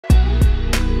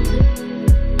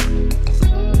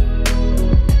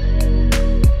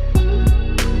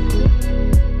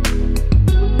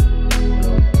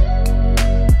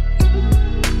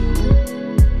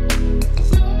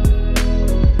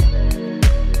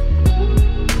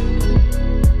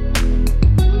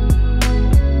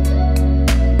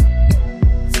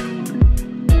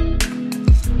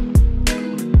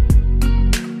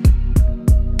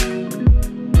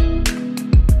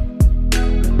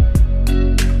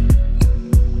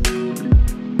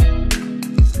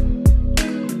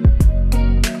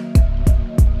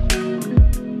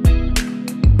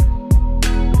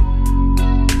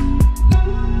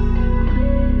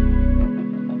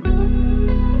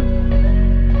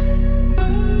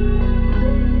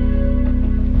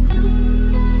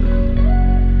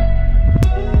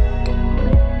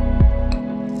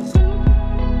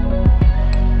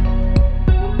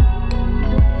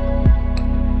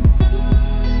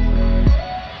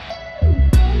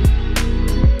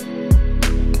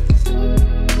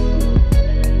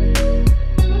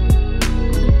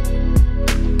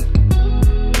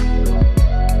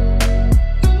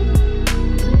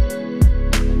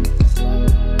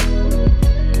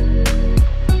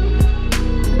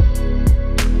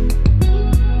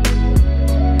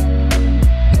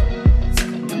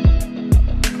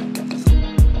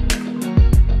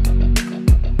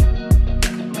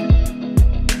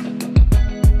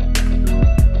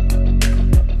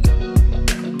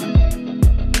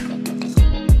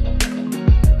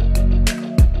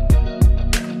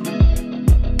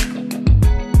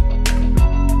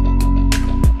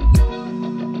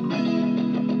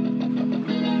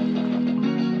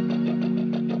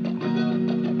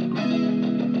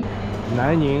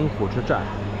南宁火车站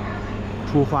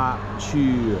出发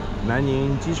去南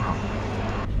宁机场，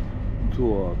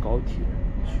坐高铁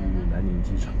去南宁机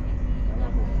场。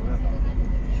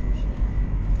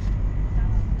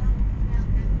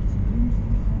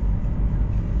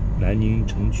南宁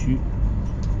城区，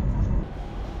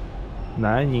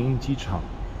南宁机场，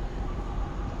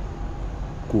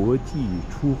国际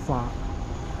出发。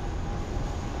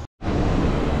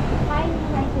欢迎您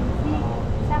来城西，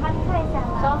下方看一下了。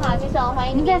收好，谢谢，欢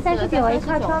迎您。您在39位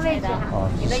靠窗位置好，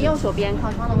您的右手边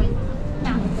靠窗的位置。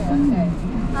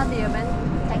好的，我们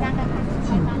才刚刚开始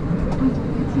开班。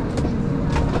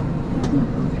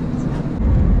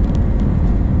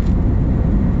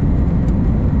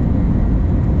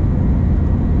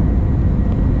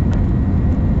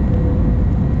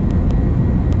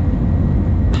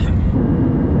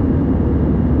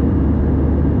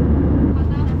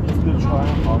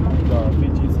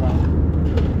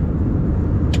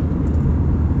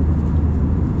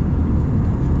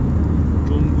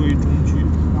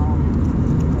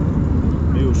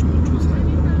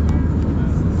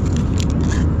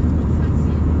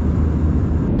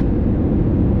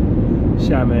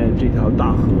下面这条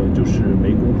大河就是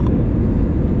湄公河，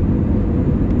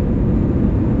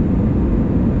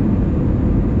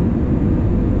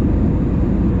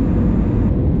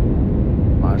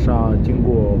马上经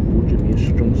过胡志明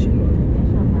市中心了。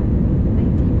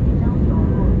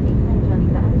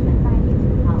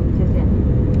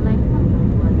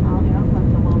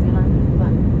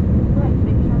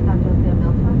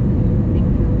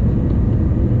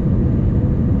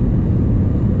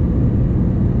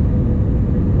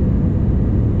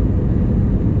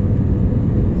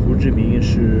胡志明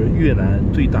是越南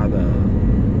最大的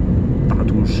大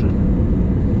都市，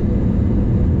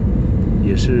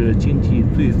也是经济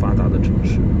最发达的城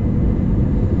市。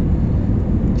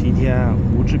今天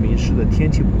胡志明市的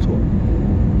天气不错，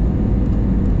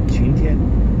晴天，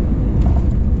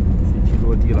飞机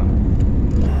落地了。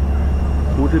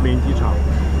胡志明机场，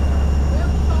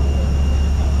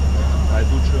摆渡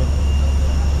车。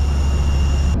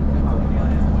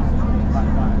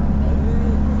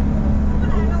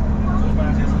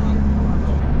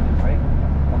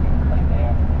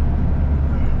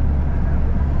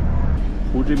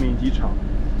胡志明机场，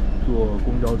坐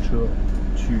公交车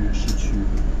去市区。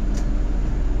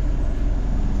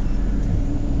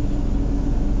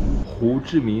胡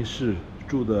志明市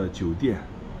住的酒店，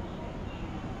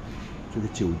这个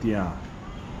酒店啊，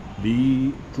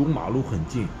离主马路很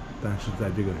近，但是在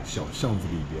这个小巷子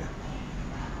里边，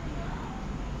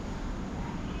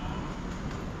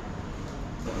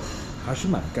还是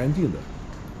蛮干净的。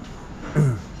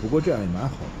不过这样也蛮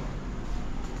好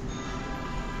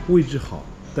的，位置好。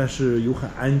但是又很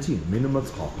安静，没那么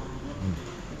吵。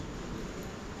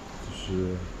就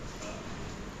是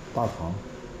大堂，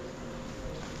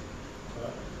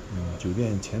酒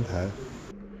店前台。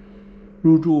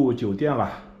入住酒店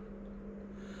了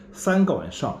，3个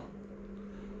晚上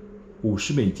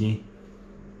，50美金。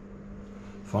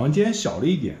房间小了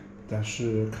一点，但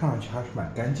是看上去还是蛮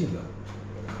干净的。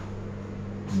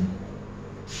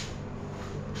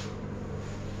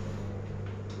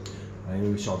还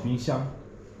有小冰箱。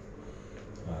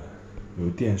有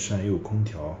电扇，也有空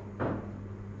调。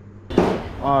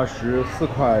24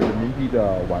块人民币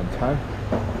的晚餐，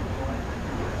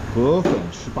河粉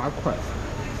18块，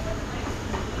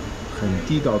很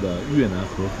地道的越南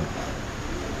河粉。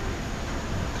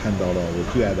看到了我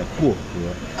最爱的薄荷，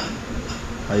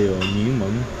还有柠檬。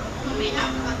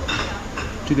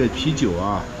这个啤酒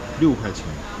啊，6块钱，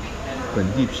本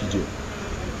地啤酒，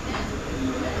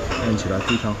看起来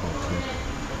非常好喝。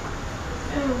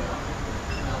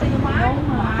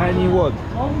Tiny Wood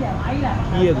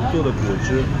叶子做的果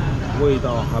汁，味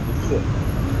道还不错。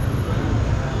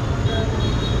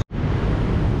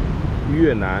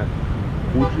越南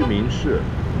胡志明市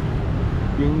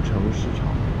槟城市场，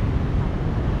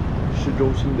市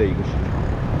中心的一个市场。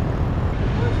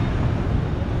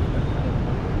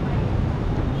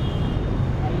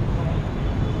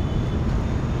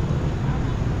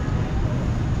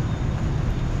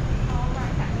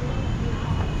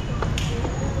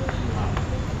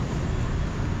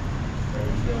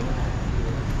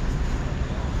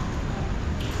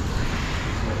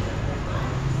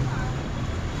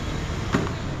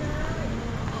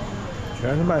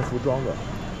全是卖服装的。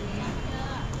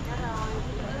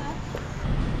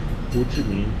胡志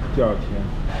明第2天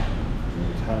午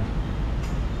餐，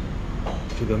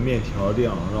这个面条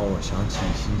量让我想起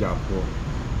新加坡，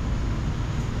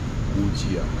估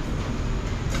计啊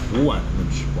5碗才能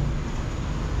吃饱。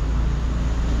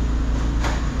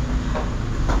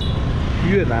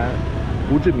越南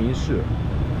胡志明市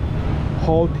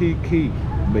Ho Chi Minh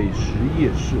美食夜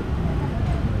市。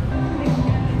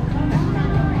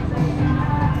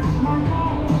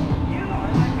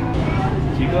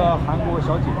几个韩国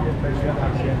小姐姐在宣那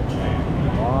些，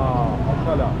哇，好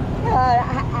漂亮！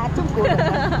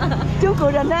中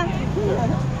国人呢？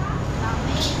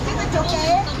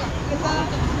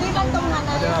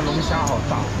这样龙虾好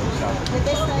大，龙虾。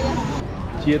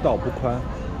街道不宽，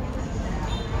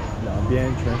两边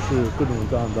全是各种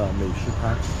各样的美食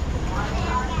摊。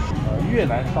越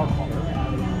南烧烤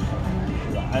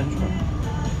是鹌鹑，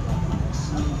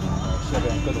下边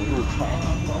各种肉串。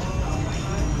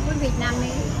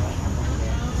Vietnamese。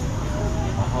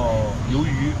然后鱿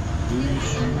鱼须。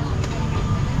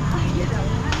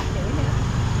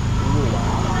猪肉丸、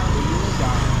虾、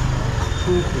秋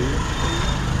葵，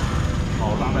好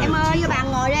大的。Em ơi, cho bạn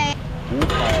ngồi đây.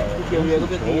 500元的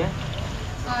球。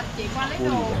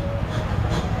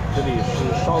这里是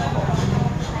烧烤。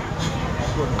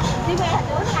đi về thành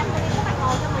phố anh đi các bạn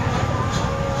ngồi cho mình.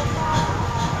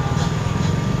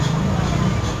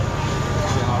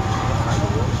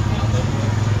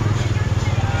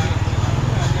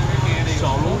 小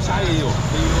龙虾也有，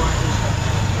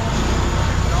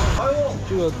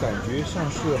这个感觉像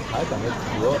是海胆的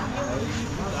壳，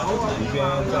里边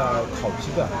在烤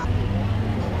鸡蛋，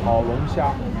烤龙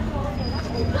虾。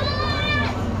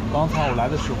刚才我来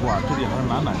的时候啊，这里还是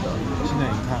满满的，现在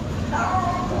你看，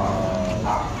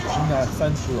现在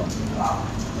3吃了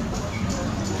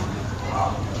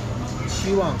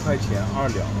，7万块钱2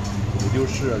两，也就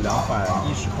是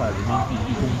210块人民币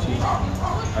1公斤，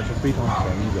还是非常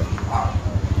便宜的。然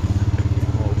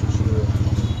后这是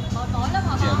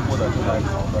点过的正在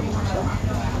烤的龙虾。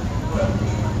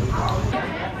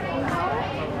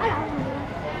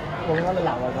Uống nó lên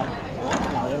lầu rồi con.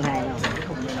 Lầu lên hàng.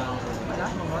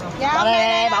 Bỏ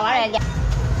đây, bỏ đây.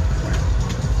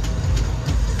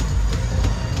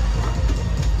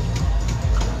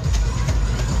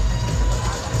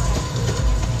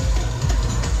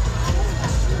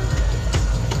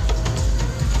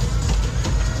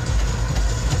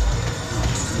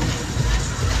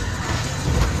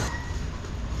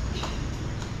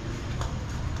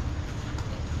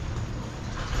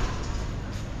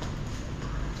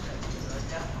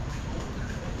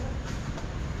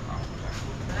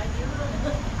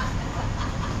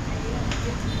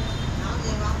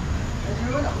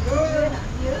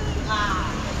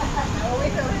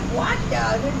 Quá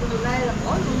trời cái đường này là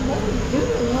mỗi món gì chứ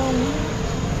là ngon.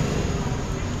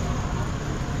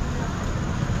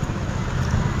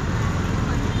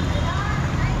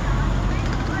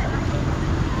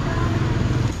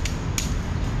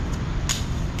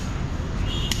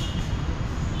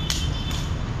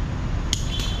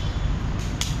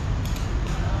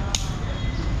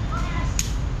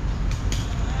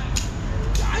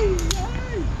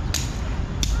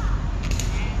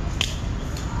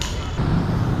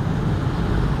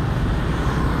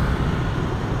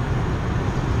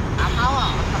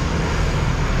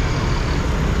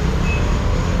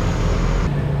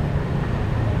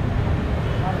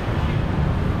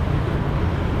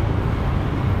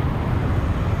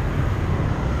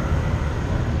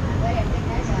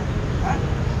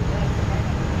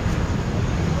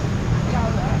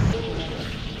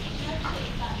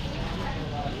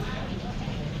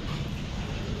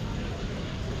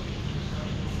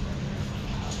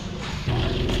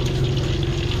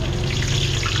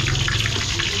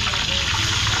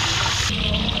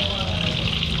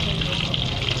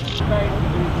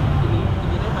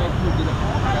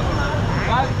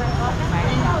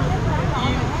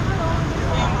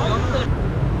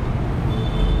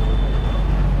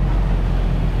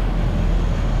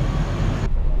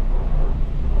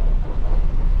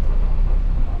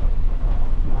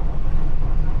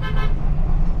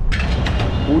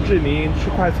胡志明吃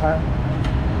快餐，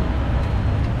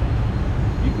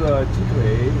一个鸡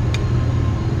腿，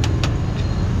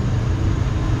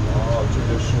哦，这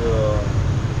个是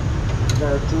应该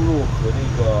是猪肉和那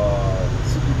个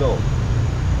四季豆，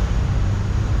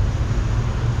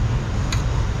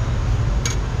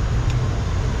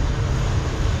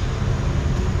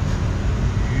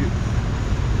鱼、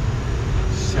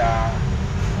虾、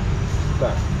蛋，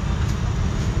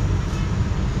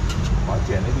好，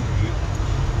捡了个鱼。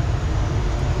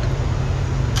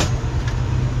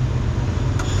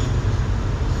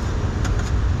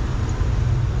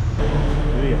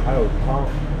还有汤，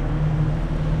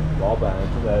老板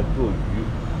正在做鱼。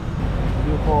最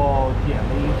后点了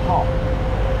一套，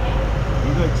一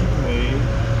个鸡腿，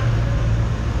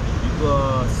一个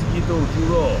四季豆猪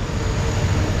肉，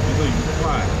一个鱼块，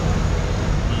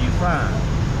米饭，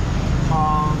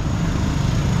汤，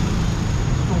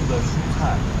冻的蔬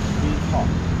菜，这一套。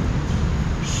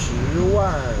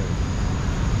半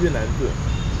越南盾，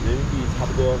人民币差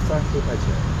不多30多块钱。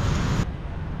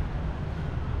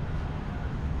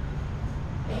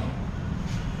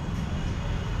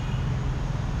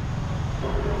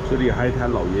这里还有一台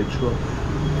老爷车。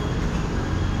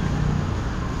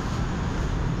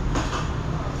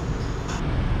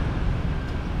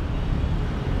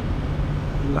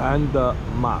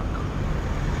Landmark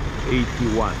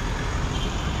 81，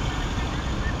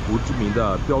 胡志明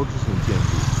的标志性建筑。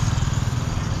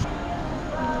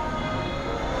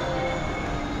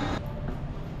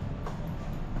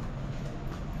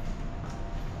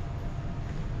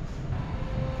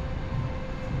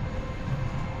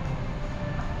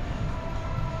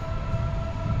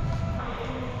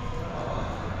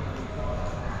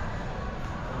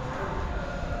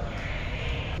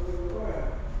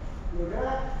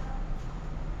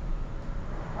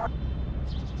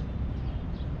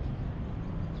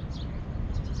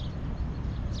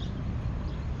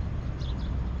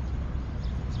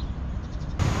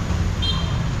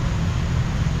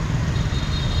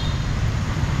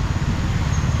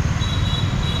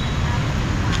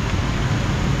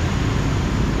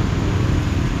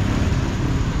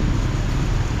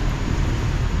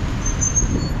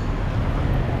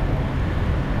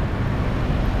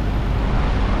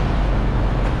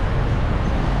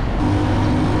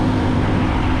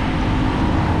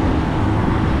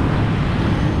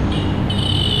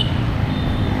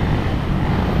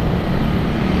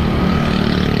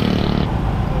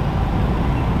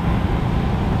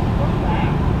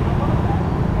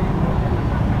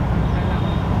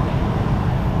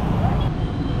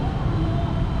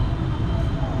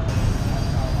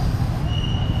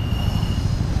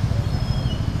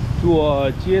坐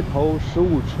街头食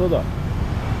物车的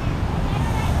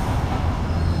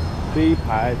这一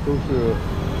排都是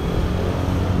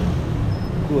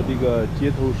坐这个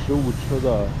街头食物车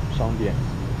的商店。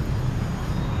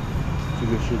这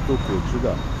个是做果汁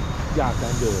的，亚甘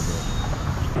蔗的。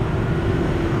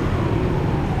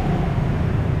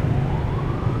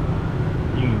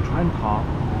颍川堂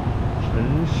城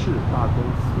市大宗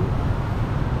祠。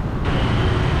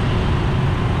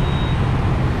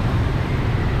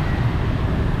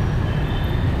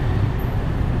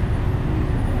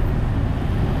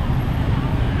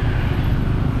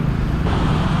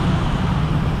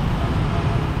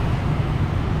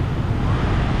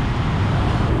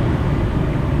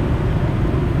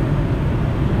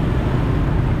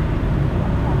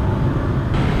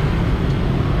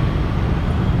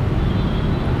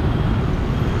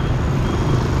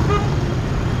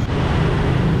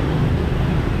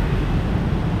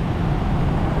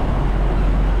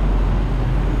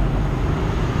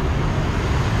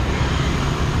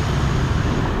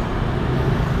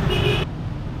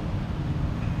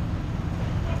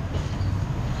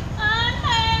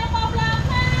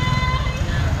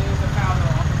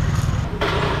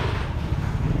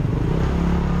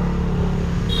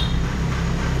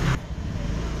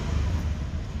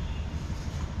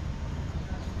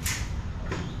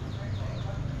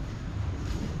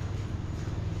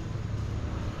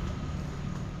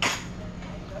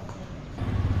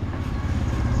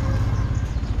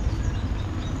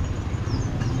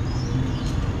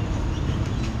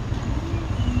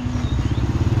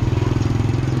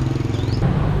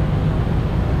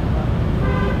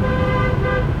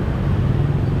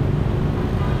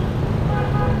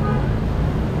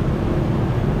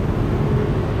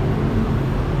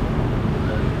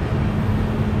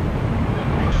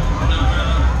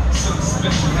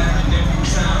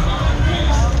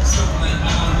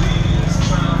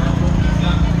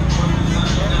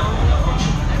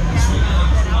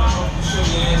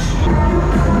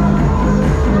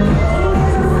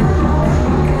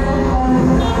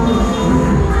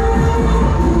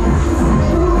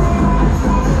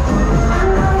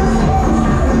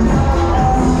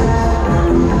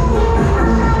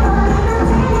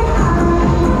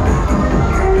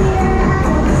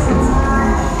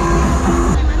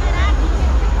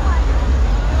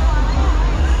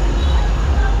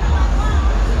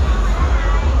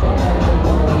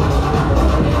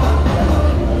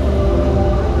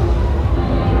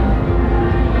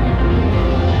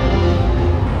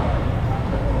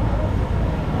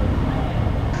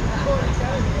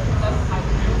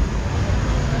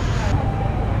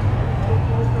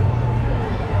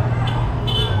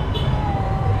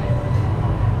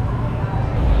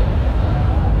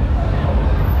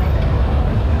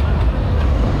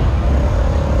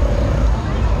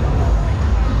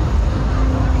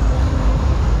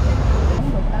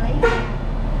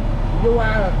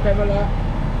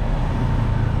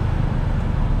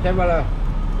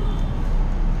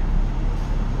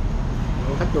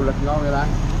khách du lịch ngon người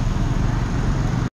ta.